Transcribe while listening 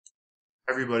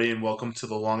Everybody, and welcome to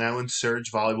the Long Island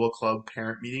Surge Volleyball Club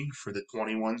parent meeting for the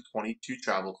 21-22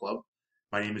 Travel Club.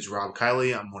 My name is Rob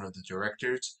Kiley. I'm one of the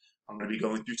directors. I'm going to be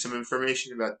going through some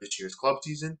information about this year's club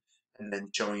season and then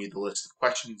showing you the list of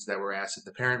questions that were asked at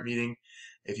the parent meeting.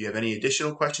 If you have any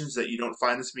additional questions that you don't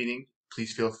find this meeting,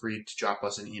 please feel free to drop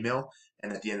us an email,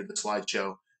 and at the end of the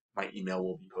slideshow, my email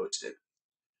will be posted.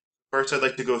 First, I'd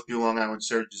like to go through Long Island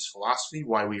Surge's philosophy,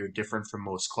 why we are different from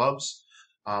most clubs.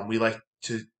 We like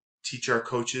to teach our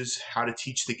coaches how to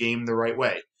teach the game the right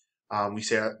way. We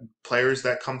say players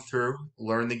that come through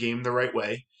learn the game the right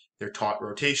way. They're taught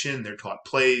rotation, they're taught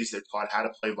plays, they're taught how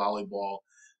to play volleyball,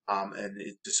 and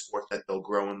it's a sport that they'll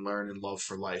grow and learn and love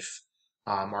for life.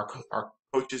 Our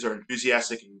coaches are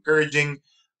enthusiastic and encouraging,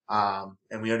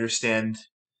 and we understand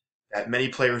that many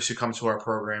players who come to our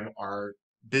program are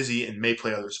busy and may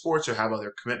play other sports or have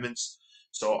other commitments.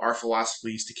 So our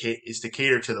philosophy is to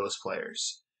cater to those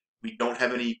players. We don't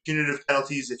have any punitive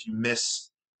penalties if you miss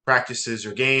practices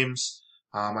or games.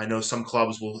 I know some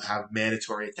clubs will have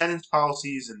mandatory attendance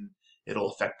policies and it'll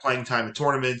affect playing time at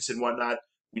tournaments and whatnot.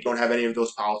 We don't have any of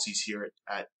those policies here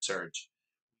at Surge.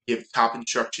 We give top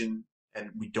instruction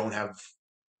and we don't have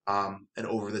an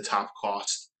over the top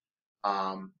cost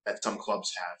that some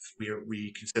clubs have.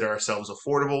 We consider ourselves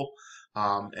affordable,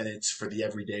 and it's for the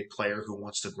everyday player who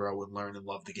wants to grow and learn and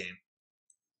love the game.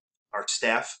 Our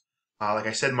staff, like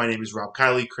I said, my name is Rob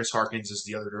Kiley. Chris Harkins is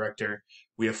the other director.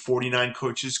 We have 49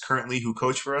 coaches currently who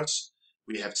coach for us.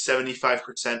 We have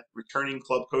 75% returning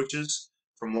club coaches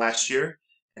from last year,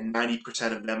 and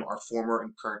 90% of them are former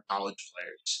and current college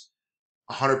players.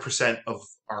 100% of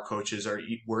our coaches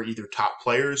were either top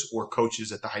players or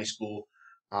coaches at the high school,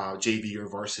 JV or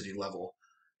varsity level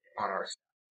on our.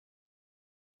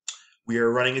 We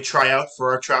are running a tryout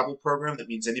for our travel program. That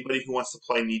means anybody who wants to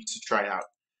play needs to try out.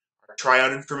 Our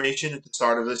tryout information at the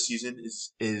start of the season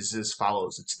is as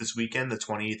follows. It's this weekend, the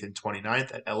 28th and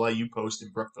 29th at LIU Post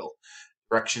in Brookville.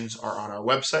 Directions are on our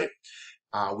website.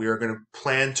 We are going to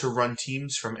plan to run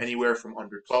teams from anywhere from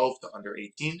under 12 to under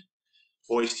 18.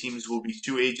 Boys teams will be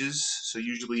two ages, so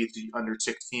usually it's an under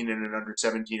 16 and an under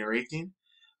 17 or 18.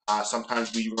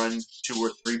 Sometimes we run two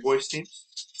or three boys teams.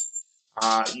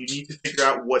 You need to figure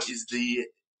out what is the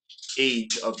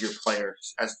age of your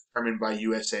players as determined by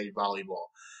USA Volleyball.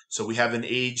 So we have an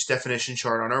age definition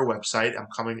chart on our website.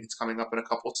 It's coming up in a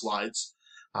couple slides.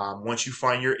 Once you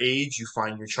find your age, you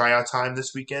find your tryout time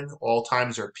this weekend. All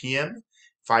times are PM,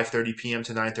 5:30 p.m.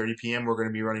 to 9:30 p.m. We're going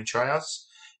to be running tryouts,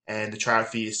 and the tryout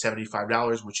fee is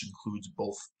 $75, which includes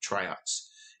both tryouts.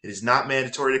 It is not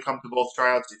mandatory to come to both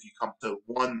tryouts. If you come to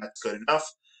one, that's good enough,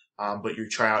 but your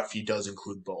tryout fee does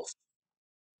include both.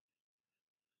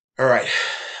 All right,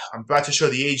 I'm about to show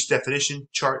the age definition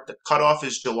chart. The cutoff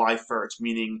is July 1st,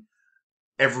 meaning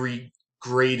every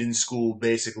grade in school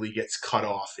basically gets cut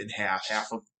off in half.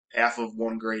 Half of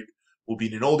one grade will be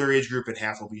in an older age group, and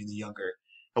half will be in the younger.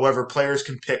 However, players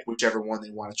can pick whichever one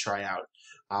they want to try out,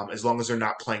 as long as they're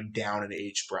not playing down an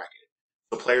age bracket.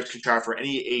 So players can try for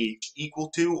any age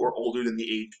equal to or older than the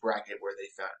age bracket where they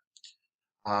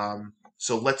found.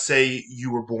 So let's say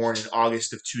you were born in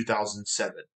August of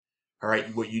 2007. All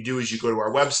right, what you do is you go to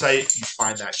our website, you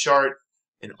find that chart.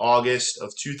 In August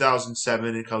of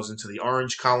 2007, it goes into the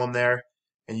orange column there,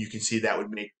 and you can see that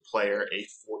would make the player a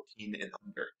 14 and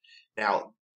under.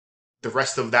 Now, the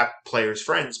rest of that player's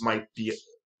friends might be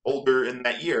older in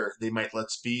that year. They might,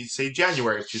 let's be, say,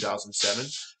 January of 2007,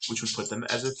 which would put them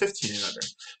as a 15 and under.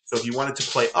 So if you wanted to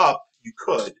play up, you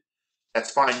could. That's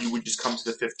fine. You would just come to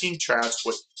the 15 tryouts.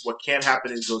 What can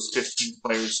happen is those 15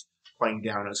 players playing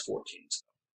down as 14s.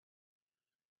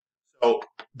 So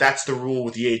that's the rule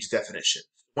with the age definition.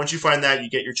 Once you find that, you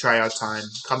get your tryout time,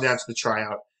 come down to the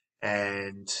tryout,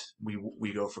 and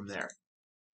we go from there.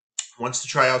 Once the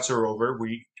tryouts are over,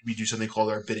 we do something called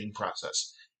our bidding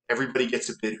process. Everybody gets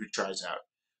a bid who tries out.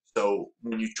 So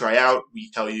when you try out,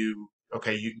 we tell you,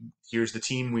 okay, here's the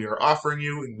team we are offering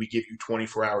you, and we give you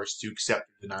 24 hours to accept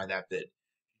or deny that bid. If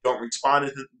you don't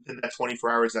respond in that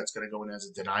 24 hours, that's going to go in as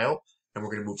a denial, and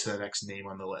we're going to move to the next name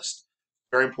on the list.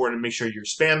 Very important to make sure your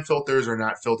spam filters are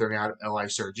not filtering out LI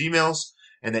Surge emails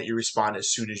and that you respond as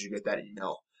soon as you get that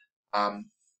email.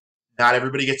 Not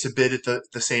everybody gets a bid at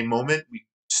the same moment. We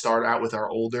start out with our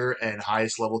older and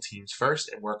highest level teams first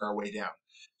and work our way down.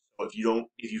 So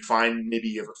if you find maybe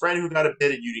you have a friend who got a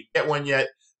bid and you didn't get one yet,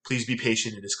 please be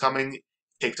patient. It is coming. It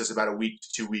takes us about a week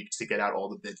to 2 weeks to get out all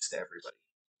the bids to everybody.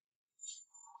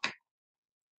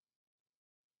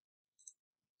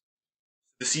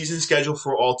 The season schedule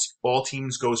for all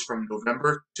teams goes from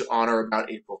November to on or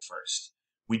about April 1st.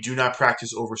 We do not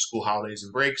practice over school holidays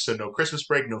and breaks, so no Christmas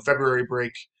break, no February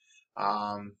break.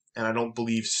 and I don't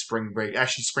believe spring break.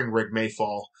 Actually, spring break may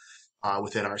fall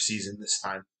within our season this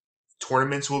time.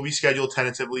 Tournaments will be scheduled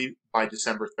tentatively by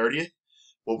December 30th.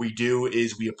 What we do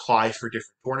is we apply for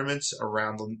different tournaments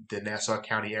around the Nassau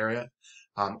County area.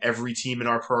 Every team in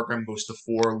our program goes to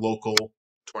 4 local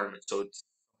tournaments. So it's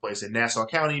a place in Nassau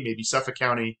County, maybe Suffolk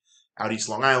County, out East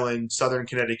Long Island, Southern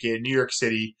Connecticut, New York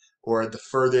City, or the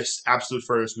furthest, absolute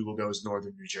furthest we will go is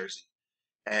Northern New Jersey.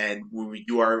 And when we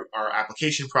do our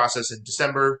application process in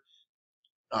December,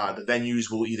 the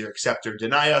venues will either accept or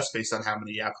deny us based on how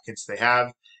many applicants they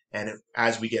have. And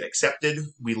as we get accepted,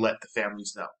 we let the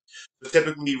families know. So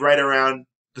typically, right around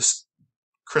this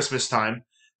Christmas time,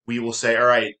 we will say, all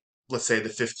right, let's say the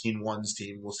 15-1s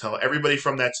team. We'll tell everybody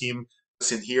from that team,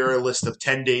 listen, here are a list of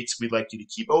 10 dates we'd like you to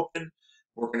keep open.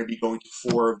 We're going to be going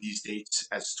to 4 of these dates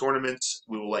as tournaments.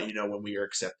 We will let you know when we are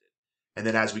accepted. And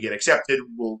then as we get accepted,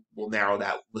 we'll narrow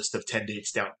that list of 10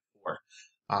 dates down to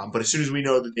 4. But as soon as we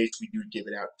know the dates, we do give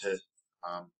it out to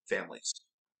families.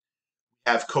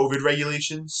 We have COVID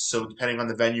regulations, so depending on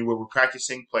the venue where we're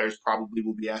practicing, players probably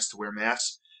will be asked to wear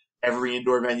masks. Every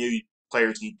indoor venue,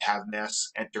 players need to have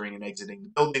masks entering and exiting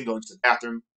the building, going to the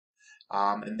bathroom.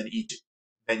 And then each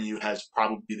venue has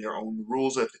probably their own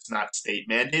rules, if it's not state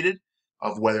mandated,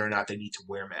 of whether or not they need to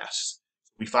wear masks.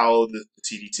 We follow the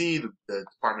CDC, the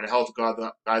Department of Health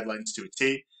guidelines to a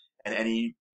T, and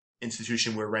any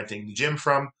institution we're renting the gym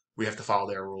from, we have to follow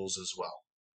their rules as well.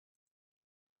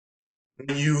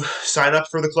 When you sign up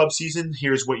for the club season,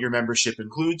 here's what your membership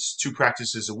includes. 2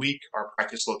 practices a week. Our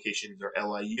practice locations are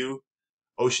LIU,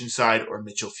 Oceanside, or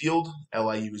Mitchell Field.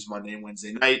 LIU is Monday and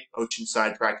Wednesday night.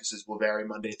 Oceanside practices will vary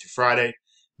Monday through Friday.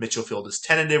 Mitchell Field is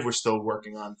tentative. We're still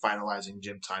working on finalizing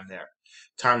gym time there.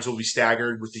 Times will be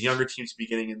staggered, with the younger teams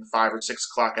beginning in the 5 or 6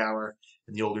 o'clock hour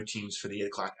and the older teams for the 8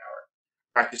 o'clock hour.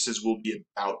 Practices will be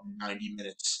about 90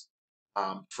 minutes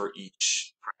for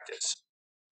each practice.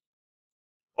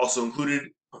 Also included,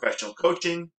 professional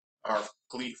coaching. Our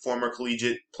former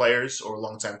collegiate players or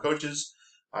longtime coaches.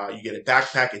 You get a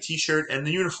backpack, a T-shirt, and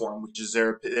the uniform, which is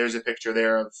there's a picture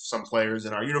there of some players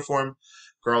in our uniform.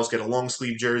 Girls get a long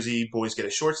sleeve jersey, boys get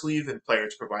a short sleeve, and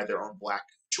players provide their own black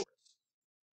shorts.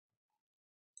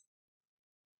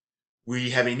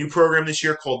 We have a new program this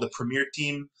year called the Premier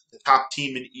Team. The top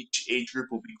team in each age group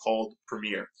will be called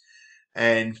Premier.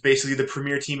 And basically, the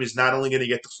Premier Team is not only going to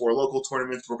get the 4 local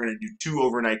tournaments, we're going to do 2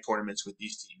 overnight tournaments with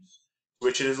these teams,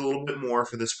 which is a little bit more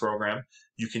for this program.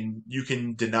 You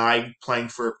can deny playing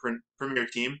for a Premier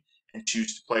Team and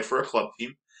choose to play for a club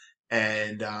team.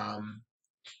 And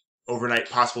overnight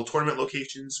possible tournament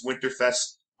locations: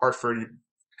 Winterfest, Hartford,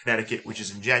 Connecticut, which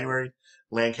is in January.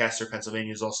 Lancaster,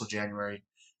 Pennsylvania is also January.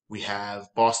 We have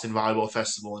Boston Volleyball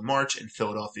Festival in March, and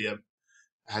Philadelphia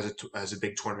has a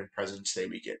big tournament President's Day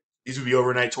weekend. These would be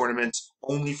overnight tournaments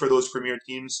only for those premier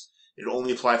teams. It would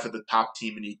only apply for the top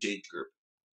team in each age group.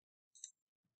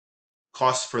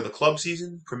 Costs for the club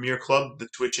season: Premier Club, the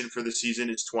tuition for the season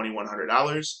is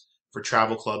 $2,100. For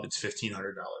Travel Club, it's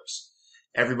 $1,500.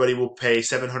 Everybody will pay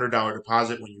 $700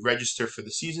 deposit when you register for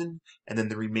the season, and then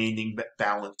the remaining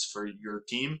balance for your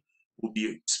team will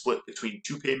be split between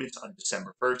 2 payments on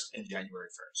December 1st and January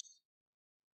 1st.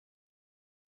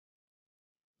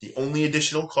 The only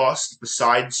additional cost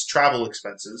besides travel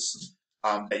expenses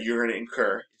that you're going to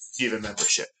incur is Jiva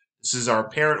membership. This is our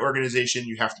parent organization.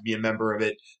 You have to be a member of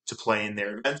it to play in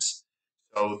their events.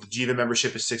 So the Jiva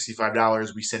membership is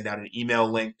 $65. We send out an email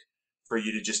link for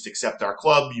you to just accept our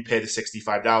club. You pay the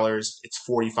 $65. It's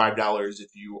 $45 if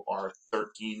you are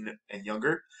 13 and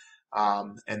younger.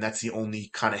 And that's the only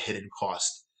kind of hidden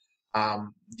cost.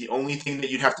 The only thing that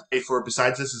you'd have to pay for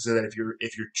besides this is that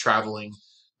if you're traveling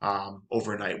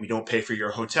overnight, we don't pay for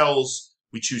your hotels.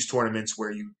 We choose tournaments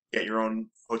where you get your own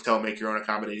hotel, make your own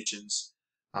accommodations,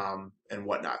 and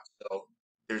whatnot. So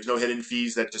there's no hidden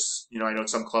fees that just, I know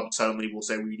some clubs suddenly will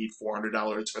say we need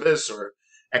 $400 for this or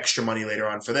extra money later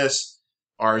on for this.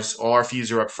 All our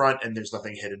fees are up front, and there's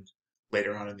nothing hidden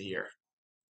later on in the year.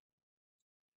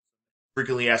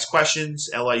 Frequently asked questions: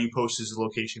 LIU posts the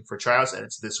location for tryouts, and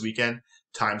it's this weekend.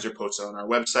 Times are posted on our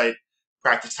website.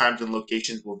 Practice times and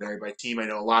locations will vary by team. I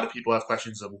know a lot of people have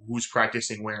questions of who's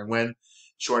practicing where and when.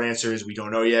 Short answer is we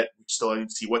don't know yet. We still need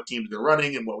to see what teams they're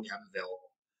running and what we have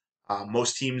available.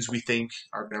 Most teams we think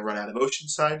are going to run out of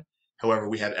Oceanside. However,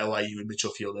 we have LIU and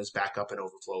Mitchell Field as backup and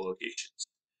overflow locations.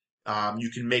 You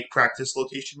can make practice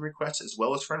location requests as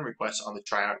well as friend requests on the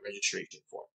tryout registration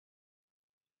form.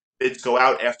 Bids go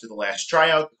out after the last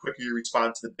tryout. The quicker you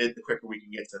respond to the bid, the quicker we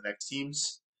can get to the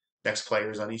next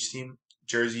players on each team.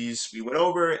 Jerseys we went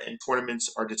over, and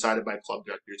tournaments are decided by club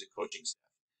directors and coaching staff.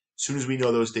 As soon as we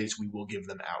know those dates, we will give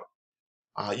them out.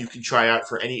 You can try out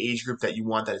for any age group that you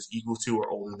want that is equal to or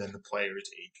older than the player's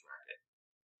age bracket.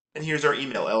 And here's our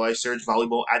email,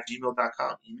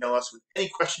 lisurgevolleyball@gmail.com. Email us with any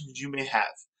questions you may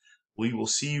have. We will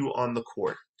see you on the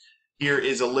court. Here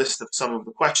is a list of some of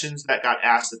the questions that got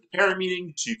asked at the parent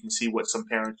meeting, so you can see what some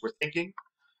parents were thinking.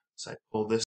 So I pull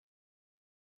this.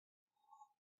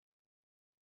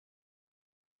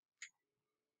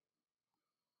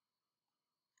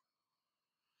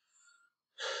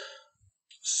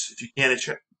 If you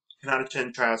cannot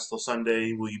attend tryouts till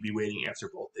Sunday, will you be waiting after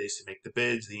both days to make the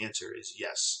bids? The answer is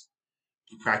yes.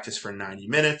 You practice for 90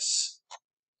 minutes.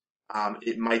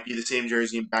 It might be the same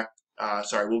jersey and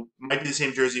might be the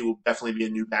same jersey. Will definitely be a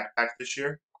new backpack this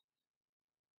year.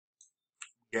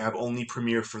 You have only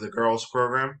Premier for the girls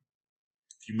program.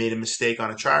 If you made a mistake on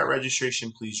a tryout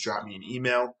registration, please drop me an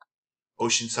email.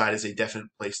 Oceanside is a definite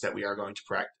place that we are going to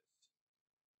practice.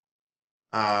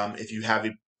 If you have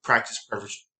a practice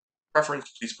preference,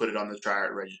 please put it on the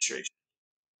tryout registration.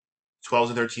 12s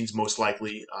and 13s most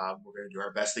likely. We're going to do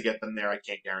our best to get them there. I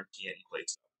can't guarantee any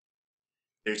place.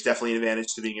 There's definitely an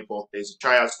advantage to being at both days of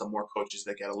tryouts. The more coaches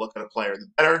that get a look at a player, the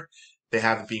better. They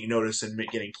have it being noticed and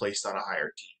getting placed on a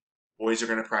higher team. Boys are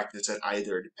going to practice at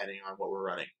either, depending on what we're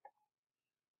running.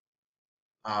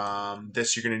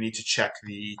 This you're going to need to check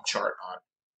the chart on.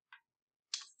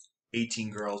 18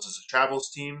 girls is a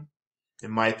travels team. In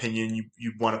my opinion,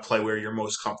 you want to play where you're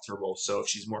most comfortable. So if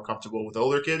she's more comfortable with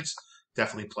older kids,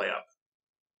 definitely play up.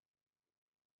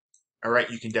 All right,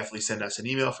 you can definitely send us an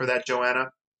email for that,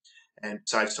 Joanna. And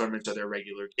besides tournaments, are there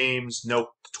regular games? Nope,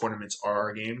 the tournaments are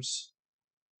our games.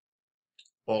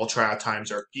 All tryout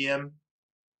times are PM.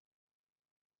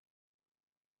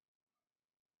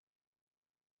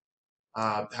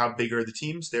 How big are the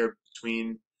teams? They're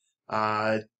between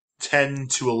 10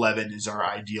 to 11 is our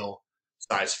ideal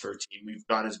size for a team. We've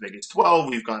gone as big as 12.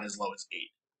 We've gone as low as 8.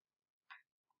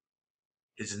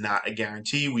 It's not a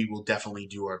guarantee. We will definitely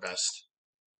do our best.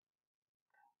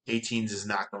 18s is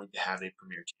not going to have a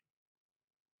premier team.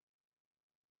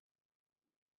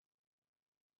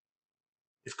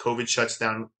 If COVID shuts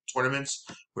down tournaments,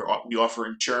 we offer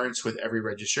insurance with every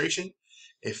registration.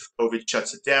 If COVID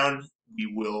shuts it down, we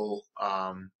will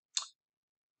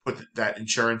put that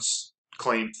insurance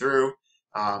claim through.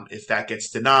 If that gets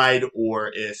denied,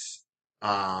 or if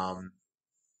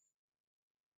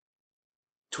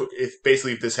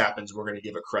this happens, we're going to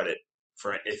give a credit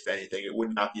for, if anything. It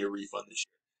would not be a refund this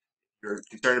year. If you're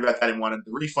concerned about that and wanted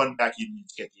the refund back, you need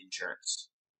to get the insurance.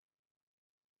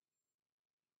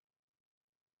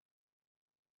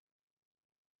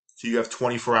 So you have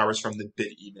 24 hours from the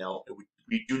bid email.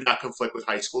 We do not conflict with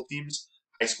high school teams.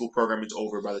 High school program is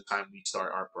over by the time we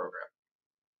start our program.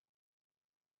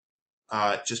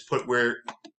 Just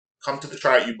come to the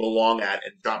tryout you belong at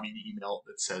and drop me an email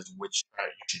that says which tryout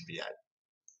you should be at.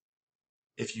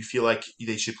 If you feel like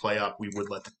they should play up, we would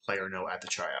let the player know at the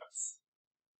tryouts.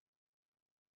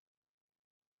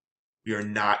 We are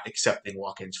not accepting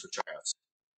walk-ins for tryouts.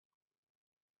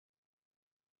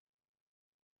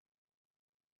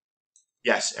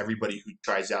 Yes, everybody who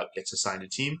tries out gets assigned a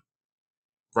team.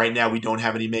 Right now, we don't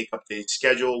have any makeup days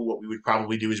scheduled. What we would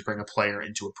probably do is bring a player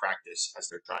into a practice as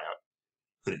their tryout.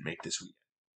 Couldn't make this weekend.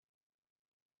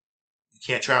 You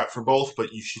can't try out for both,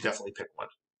 but you should definitely pick one.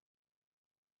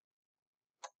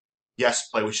 Yes,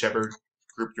 play whichever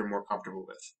group you're more comfortable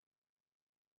with.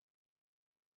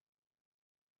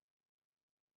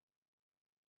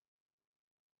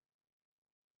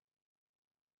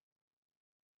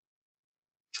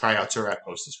 Tryouts are at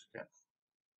post this weekend.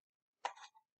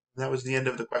 And that was the end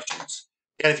of the questions.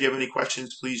 Again, if you have any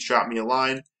questions, please drop me a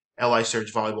line,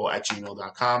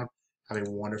 lisurgevolleyball@gmail.com. Have a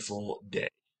wonderful day.